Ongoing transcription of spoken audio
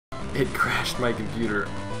It crashed my computer.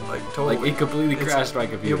 Like, totally. Like, it completely crashed my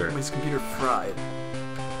computer. His computer fried.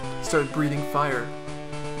 He started breathing fire.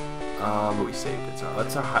 But we saved it, so.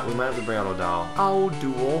 We might have to bring out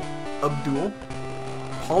O'Donnell. Abdul.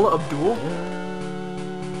 Paula Abdul?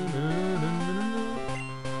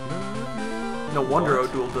 No wonder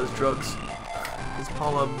Abdul does drugs. It's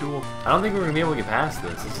Paula Abdul. I don't think we're gonna be able to get past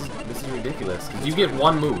this. This is ridiculous. Cause you get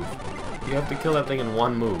one move. You have to kill that thing in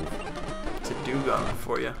one move. It's a Dugon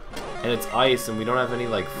for you. And it's ice, and we don't have any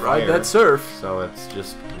like fire. Ride that surf. So it's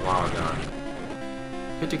just wow gone.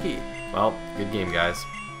 Hit the key. Well, good game, guys.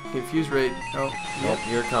 Confuse rate. Oh, yep.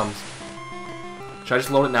 Here it comes. Should I just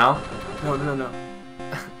load it now? No.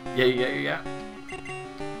 Yeah.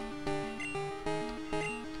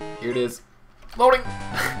 Here it is. Loading.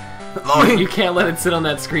 Loading. You can't let it sit on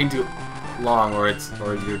that screen too long, or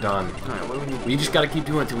you're done. All right, what do we need? We just gotta keep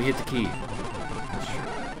doing it until we hit the key. That's true.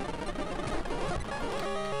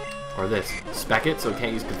 Or this. Spec it so it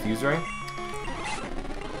can't use confuse ray.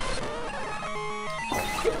 Oh,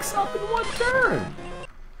 it wakes up in one turn.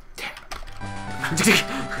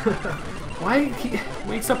 Why he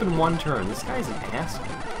wakes up in one turn? This guy's an asshole.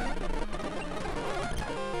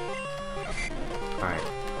 Alright.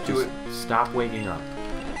 Do it. Stop waking up.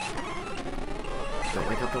 Don't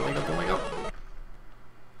wake up, don't wake up, don't wake up.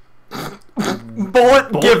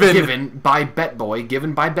 Bullet given. Given by Bet Boy.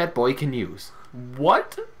 Given by Bet Boy can use.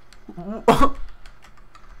 What?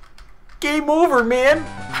 Game over, man.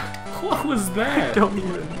 What was that? I don't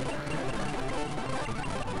even.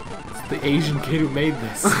 The Asian kid who made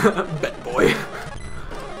this. Bet Boy.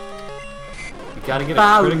 We gotta get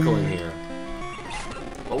a critical in here.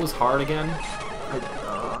 What was hard again?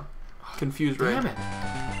 Confused rate. Damn it.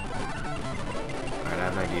 Alright, I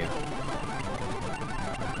have an idea.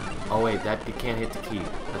 Oh wait, you can't hit the key.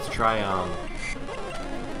 Let's try,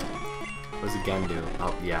 what does again do?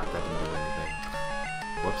 Oh, yeah, that didn't do anything.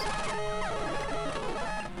 Whoops.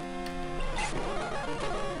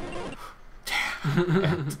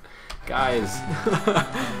 Damn it. Guys,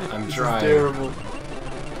 I'm trying. This is terrible.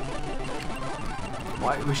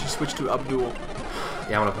 Why? We should switch to Abdul.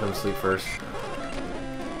 Yeah, I'm gonna put him to sleep first.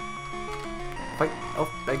 Fight. Oh,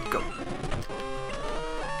 there you go.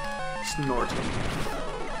 Snorting.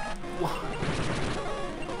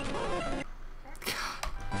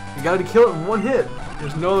 You gotta kill it in one hit.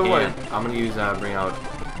 There's no other way. I'm gonna use bring out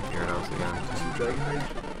Gyarados again. Some Dragon Rage.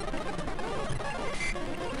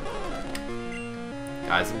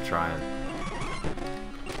 Guys, I'm trying.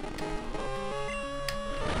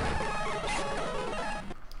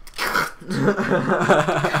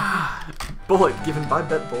 Bullet given by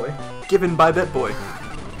Bet Boy. Given by Bet Boy.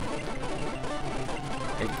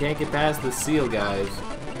 I can't get past the seal, guys.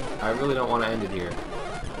 I really don't want to end it here.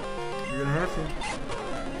 You're gonna have to.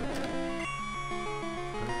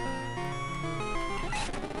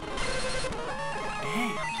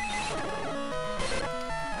 Damn.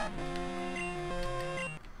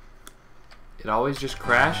 It always just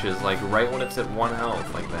crashes, like right when it's at 1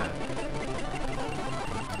 health, like that.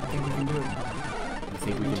 I think we can do it. You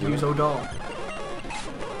think we need can to do use it? O'Donnell.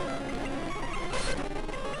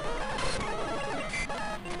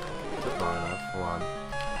 Took long enough. Hold on.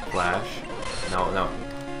 Flash. No.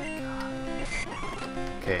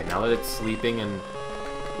 Okay, now that it's sleeping and...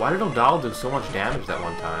 Why did O'Donnell do so much damage that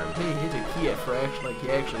one time? He hit a key at fraction, like he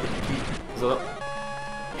actually hit the key. So,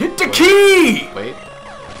 Hit the key! wait.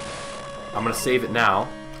 I'm gonna save it now.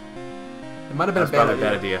 It might have been That's a bad probably idea.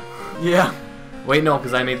 a bad idea. Yeah. Wait, no,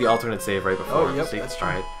 because I made the alternate save right before. Oh, yep, See? that's true.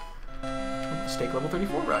 Alright. Stake level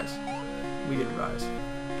 34 rise. We didn't rise.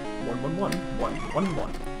 111.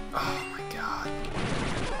 111. Oh my god.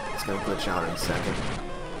 It's gonna glitch out any second.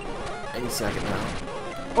 Any second now.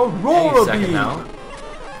 Oh, roll Any second now.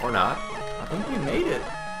 Or not. I think we made it.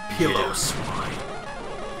 Pillow swine.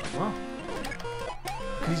 Well.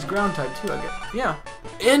 Because he's ground type too, I guess. Yeah.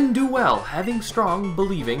 And do well, having strong,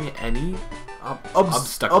 believing any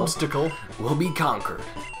obstacle will be conquered.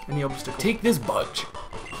 Any obstacle. Take this budge.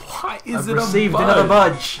 Why is it received a budge? another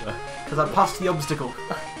budge. Because I passed the obstacle.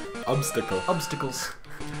 Obstacle. Obstacles.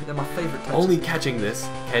 They're my favorite types. Only catching this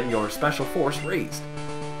can your special force rise.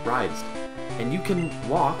 And you can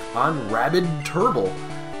walk on rabid turtle.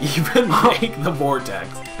 Even make the vortex.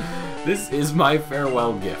 This is my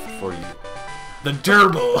farewell gift for you. The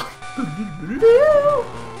turtle.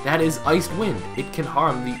 That is iced wind. It can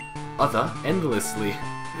harm the other endlessly.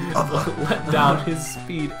 Let down his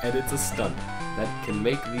speed, and it's a stunt that can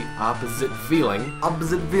make the opposite feeling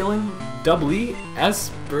doubly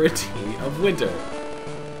asperity of winter.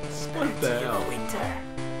 What the hell? Winter.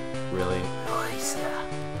 Really? Nice.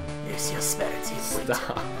 There's your asperity of winter.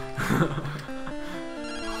 Stop.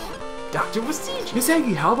 Dr. Waseej. Miss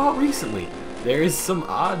Aggie, how about recently? There is some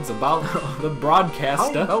odds about the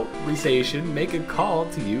broadcaster station make a call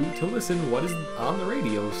to you to listen what is on the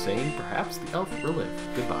radio saying perhaps the elf relived.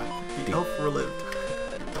 Goodbye. The elf relived.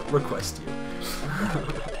 Request you.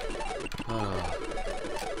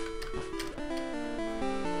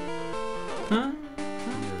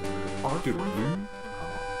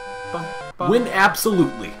 Win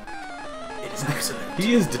absolutely. It is absolute.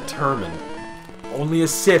 He is determined. Only a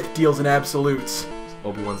Sith deals in absolutes.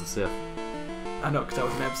 Obi-Wan's a Sith. I know, because that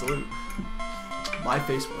was an absolute. My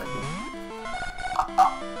face went.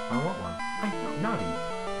 I want one. I know. Naughty.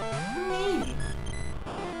 Me.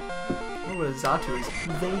 What would a Zatu is?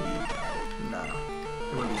 Baby. Nah.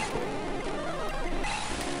 It wouldn't be cool.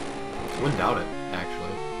 Wouldn't doubt it,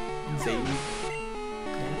 actually. Zadie.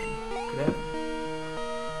 Could have.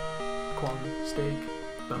 Quan, steak.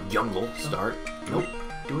 Jungle, start. Nope.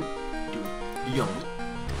 Do it. Jungle.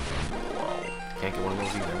 Can't get one of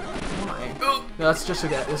those either. Why? No, that's just a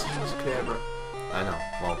cadabra. I know.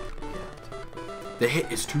 Well, yeah. The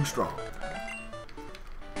hit is too strong.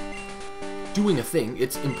 Doing a thing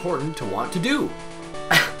it's important to want to do.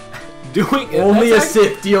 Doing only a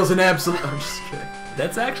Sith deals in absolute. I'm just kidding.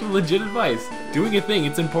 That's actually legit advice. Doing a thing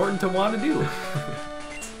it's important to want to do.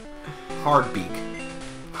 Hard beak.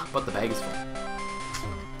 But the bag is full.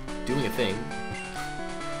 Doing a thing.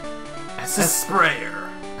 As a sprayer.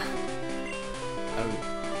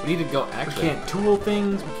 We need to go. Actually, we can't tool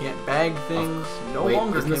things. We can't bag things. No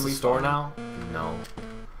longer isn't can this we a store now? No.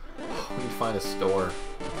 We need to find a store.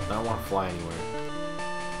 I don't want to fly anywhere.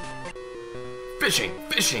 Fishing.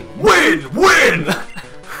 Win.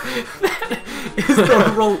 That is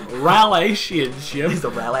the relationship. Is the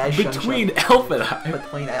relationship between Elf and I.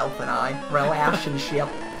 Between Elf and I. Relationship.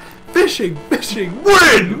 Fishing.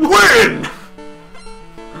 Win.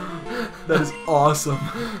 That is awesome.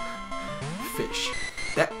 Fish.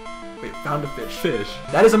 Wait, found a fish.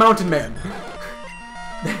 That is a mountain man.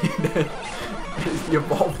 That is the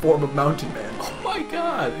evolved form of mountain man. Oh my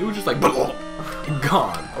god. It was just like gone.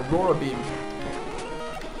 Aurora beam.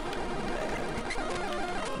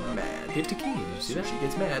 Mad. Hit to key. Did you see that? She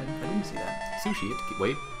gets mad. I didn't see that. Sushi hit to key.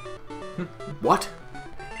 Wait. What?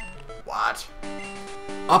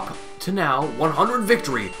 Up to now, 100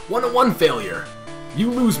 victory, 1-1 failure. You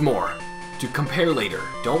lose more. To compare later.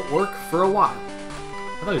 Don't work for a while.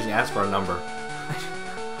 I thought he was going to ask for a number.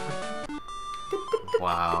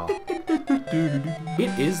 Wow.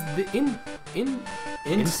 It is the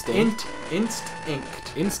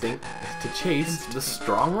instinct to chase the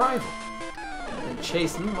strong rival. And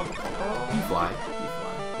chase them. Bee fly.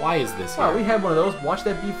 Why is this here? Wow, we had one of those. Watch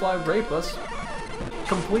that bee fly rape us.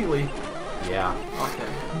 Completely. Yeah. Okay.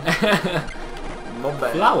 No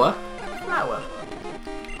bad. Flower.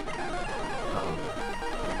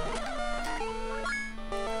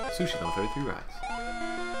 Sushi though, 33 rides.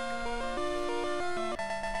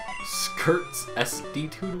 Skirts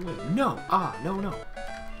SD2 to win. No. No.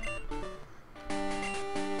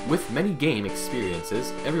 With many game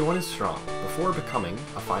experiences, everyone is strong. Before becoming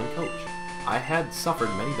a fine coach, I had suffered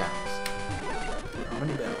many battles. How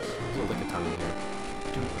many battles? There's a lick of tongue in here.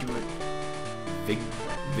 Do it.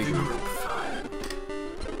 Vigor.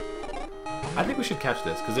 I think we should catch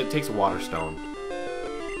this, because it takes a water stone.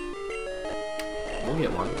 We'll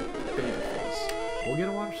get one. We'll get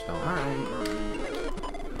a water stone. Alright.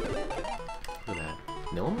 Look at that.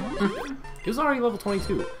 No? It was already level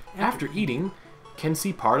 22. After eating, can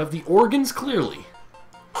see part of the organs clearly.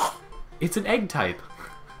 It's an egg type.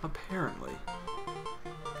 Apparently.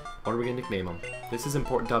 What are we going to nickname him? This is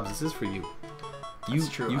important, Dubs. This is for you. That's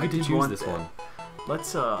true. You get to choose this one.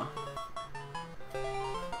 Let's, It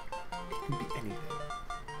can be anything.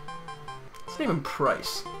 let's name him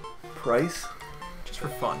Pryce. Pryce? Just for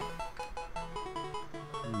fun.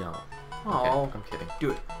 No. Oh. Okay, I'm kidding.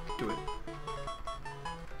 Do it.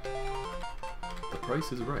 The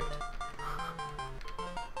price is right.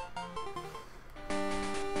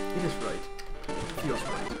 It is right. It feels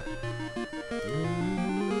right.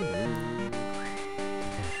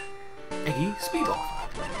 Eggy, speed off.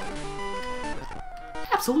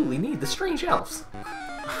 Absolutely need the strange elves.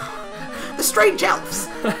 The strange elves!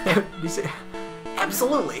 You say,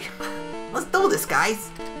 Absolutely. Let's do this,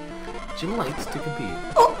 guys. Jim likes to compete.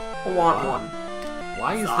 Oh, I want one.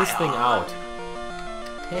 Why is this thing out?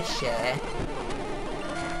 Pisha.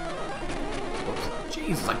 Whoops.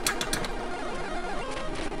 Jeez, like.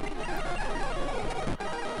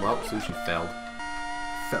 Well, Sushi failed.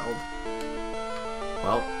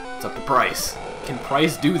 Well, it's up to Pryce. Can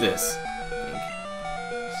Pryce do this?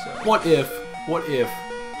 So, What if?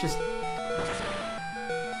 just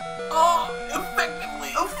Oh,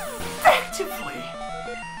 effectively.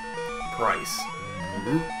 Pryce.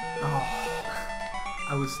 Oh,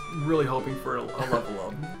 I was really hoping for a level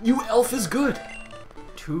up. You elf is good.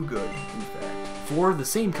 Too good, in fact. For the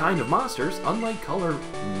same kind of monsters, unlike color,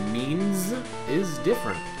 means is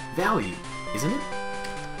different. Value, isn't it?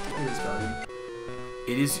 It is value.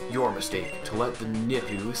 It is your mistake to let the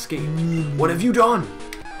Nitu escape. What have you done?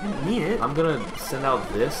 I didn't mean it. I'm gonna send out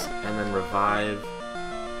this and then revive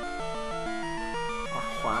Our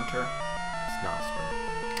Haunter. it's Nostrum.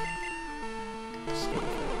 Escape.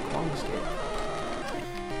 Long escape.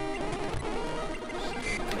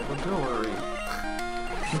 Capability.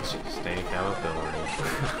 Stay capability.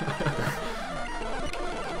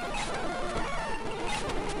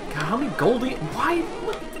 God, how many goldie? Why?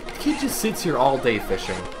 Look, the kid just sits here all day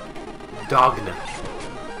fishing. Dogna.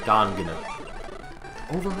 Dongna.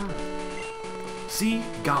 Overrun. See,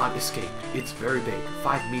 God escaped. It's very big,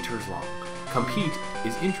 5 meters long. Compete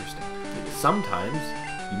is interesting. Sometimes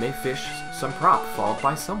you may fish some prop followed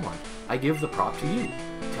by someone. I give the prop to you.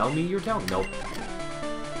 Tell me you're down. Nope.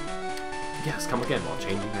 Yes, come again while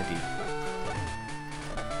changing ID.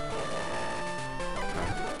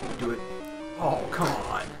 Do it. Oh, come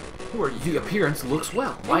on. Who are you? The appearance looks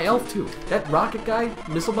well. My elf too. That rocket guy,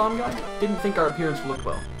 missile bomb guy, didn't think our appearance looked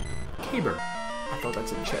well. Caber. I thought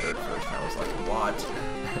that's in cheddar at first, and I was like, what?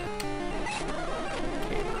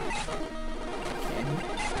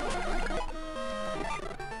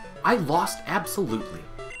 I lost absolutely.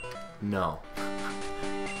 No.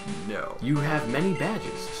 No. You have many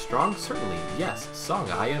badges. Strong, certainly. Yes.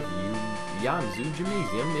 Songai of Yanzu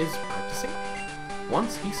Gymnasium is practicing.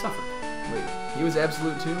 Once he suffered. Wait, he was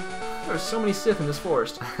absolute too? There are so many Sith in this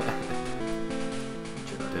forest.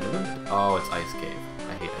 Oh, it's Ice Cave.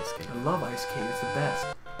 I hate Ice Cave. I love Ice Cave, it's the best.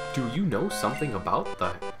 Do you know something about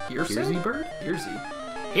the Hearsay bird? Hearsay.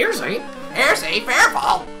 Hearsay? Hearsay,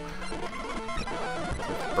 fearful!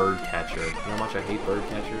 Bird catcher. You know how much I hate bird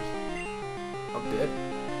catchers? A bit.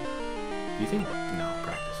 Do you think? No,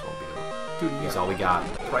 practice won't be able. Dude, That's all we got.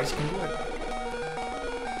 Pryce can do it.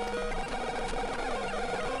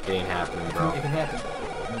 It ain't happening, bro. It can happen.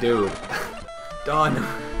 Dude. Done.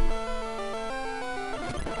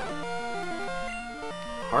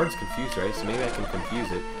 Hard's confused, right? So maybe I can confuse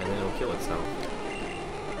it, and then it'll kill itself.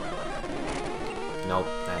 Nope,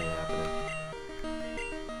 that ain't happening.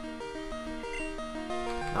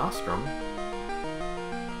 Nostrum?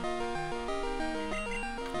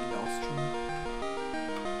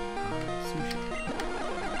 Sushi.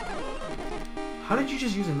 How did you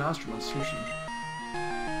just use a Nostrum on sushi?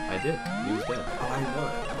 I did. He was dead. Oh, I didn't know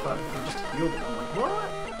that. I thought you just healed it. I'm like,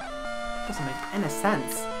 what? Doesn't make any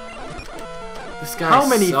sense. This guy How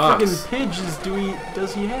many sucks. friggin' pigeons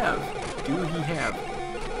does he have?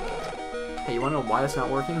 Hey, you wanna know why it's not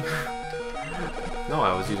working? No,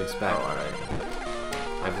 I was using spec. Oh, alright.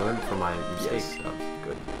 I've learned from my mistakes. Yes.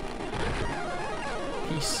 Good.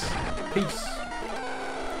 Peace. Peace.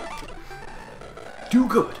 Do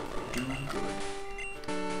good. Do good.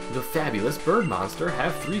 The fabulous bird monster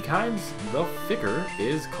have 3 kinds. The thicker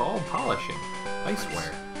is called polishing.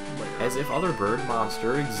 Iceware. As if other bird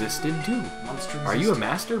monster existed too. Are you a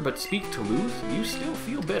master but speak Toulouse? You still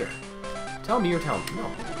feel bitter. Tell me or tell me.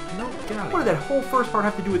 No, get out of What here. did that whole first part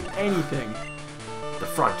have to do with anything? The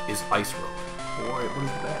front is Ice Road. Boy, what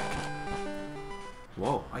is the back?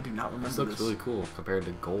 Whoa, I do not remember this looks really cool compared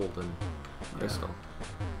to gold and crystal.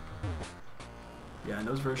 Yeah, in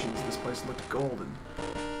those versions, this place looked golden.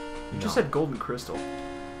 You just No. said gold and crystal.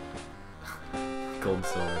 Gold and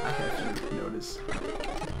silver. I have to notice.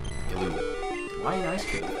 Glue. Why an ice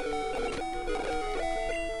cave?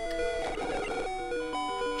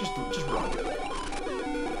 Just run.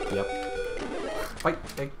 Yep. Fight.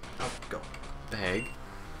 Hey, up, go. Bag.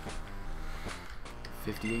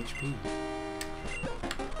 50 HP.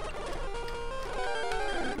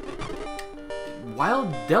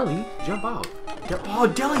 Wild Deli, jump out. Oh,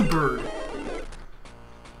 Deli Bird!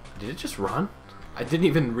 Did it just run? I didn't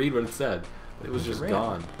even read what it said. It was just ran.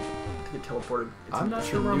 gone. Get teleported. I'm not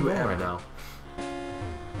sure where I'm going right now.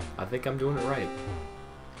 I think I'm doing it right.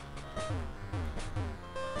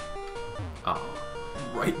 Oh.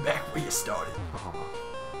 Right back where you started. Oh.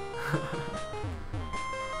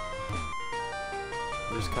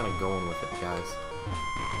 I'm just kind of going with it, guys.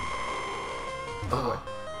 Oh.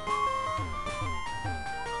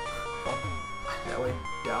 That way.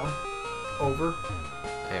 Down. Over.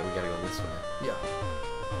 Hey, we gotta go this way. Yeah.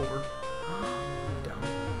 Over. Down.